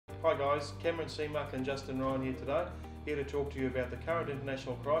Hi guys, Cameron Seamuck and Justin Ryan here today, here to talk to you about the current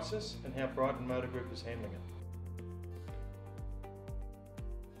international crisis and how Brighton Motor Group is handling it.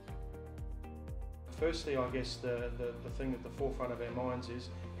 Firstly, I guess the thing at the forefront of our minds is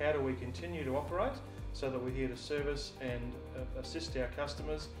how do we continue to operate so that we're here to service and assist our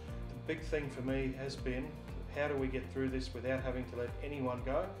customers. The big thing for me has been how do we get through this without having to let anyone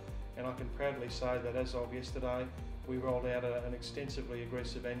go, and I can proudly say that as of yesterday we rolled out an extensively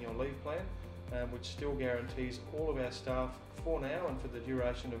aggressive annual leave plan which still guarantees all of our staff for now and for the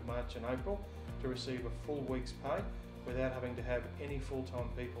duration of March and April to receive a full week's pay without having to have any full-time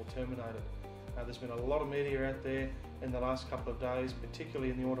people terminated. There's been a lot of media out there in the last couple of days, particularly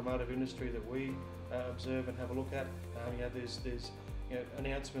in the automotive industry that we observe and have a look at. There's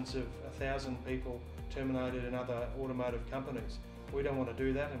announcements of 1,000 people terminated in other automotive companies. We don't want to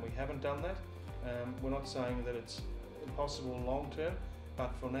do that, and we haven't done that. We're not saying that it's impossible long term,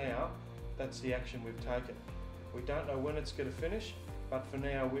 but for now, that's the action we've taken. We don't know when it's going to finish, but for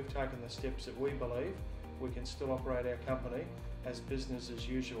now we've taken the steps that we believe we can still operate our company as business as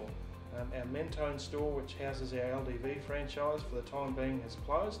usual. Our Mentone store, which houses our LDV franchise, for the time being has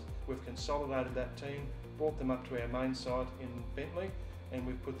closed. We've consolidated that team, brought them up to our main site in Bentley, and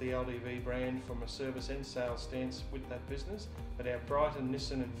we've put the LDV brand from a service and sales stance with that business. But our Brighton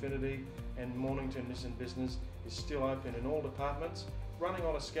Nissan Infinity and Mornington Nissan business is still open in all departments, running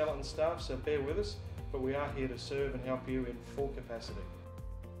on a skeleton staff, so bear with us, but we are here to serve and help you in full capacity.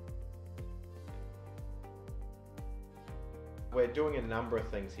 We're doing a number of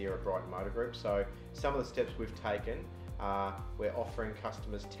things here at Brighton Motor Group. So some of the steps we've taken are we're offering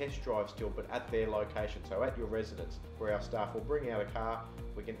customers test drive still, but at their location, so at your residence, where our staff will bring out a car,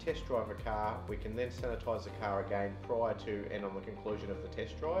 we can test drive a car, we can then sanitise the car again prior to and on the conclusion of the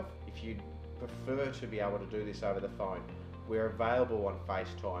test drive. If you prefer to be able to do this over the phone, we're available on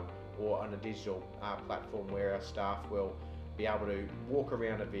FaceTime or on a digital platform where our staff will be able to walk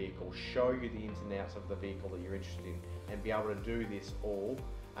around a vehicle, show you the ins and outs of the vehicle that you're interested in, and be able to do this all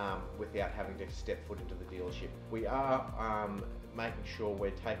without having to step foot into the dealership. We are making sure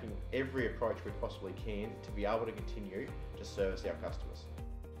we're taking every approach we possibly can to be able to continue to service our customers.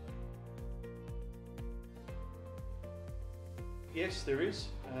 Yes, there is.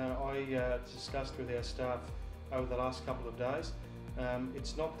 I discussed with our staff over the last couple of days.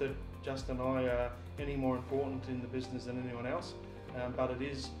 It's not that Justin and I are any more important in the business than anyone else, but it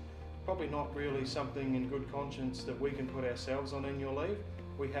is probably not really something in good conscience that we can put ourselves on annual leave.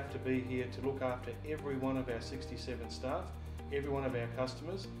 We have to be here to look after every one of our 67 staff, every one of our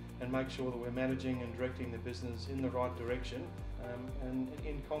customers, and make sure that we're managing and directing the business in the right direction. And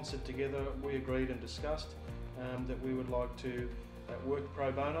in concert together, we agreed and discussed that we would like to work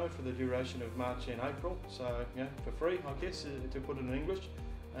pro bono for the duration of March and April, so for free, I guess, to put it in English,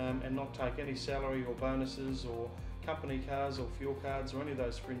 and not take any salary or bonuses or company cars or fuel cards or any of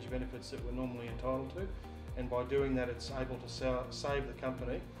those fringe benefits that we're normally entitled to. And by doing that, it's able to save the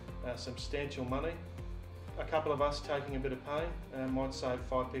company substantial money. A couple of us taking a bit of pain might save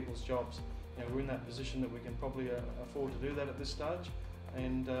 5 people's jobs. We're in that position that we can probably afford to do that at this stage,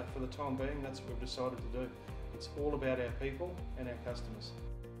 and for the time being, that's what we've decided to do. It's all about our people and our customers.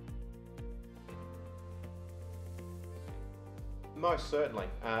 Most certainly.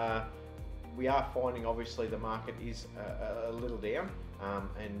 We are finding obviously the market is a little down,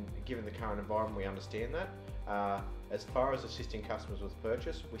 and given the current environment we understand that. As far as assisting customers with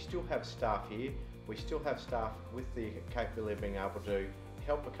purchase, we still have staff here. We still have staff with the capability of being able to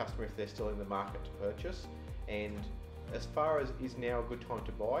help a customer if they're still in the market to purchase. And as far as is now a good time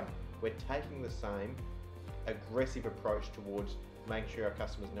to buy, we're taking the same aggressive approach towards making sure our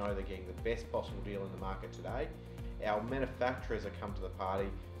customers know they're getting the best possible deal in the market today. Our manufacturers have come to the party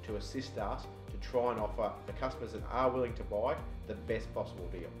to assist us to try and offer the customers that are willing to buy the best possible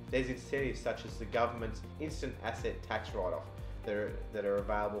deal. There's incentives such as the government's instant asset tax write-off that are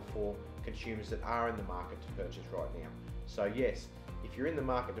available for consumers that are in the market to purchase right now. So yes, if you're in the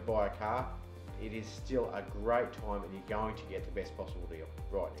market to buy a car, it is still a great time and you're going to get the best possible deal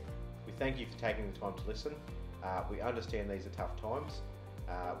right now. We thank you for taking the time to listen. We understand these are tough times.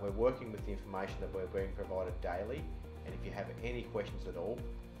 We're working with the information that we're being provided daily, and if you have any questions at all,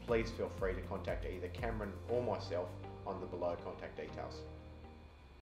 please feel free to contact either Cameron or myself on the below contact details.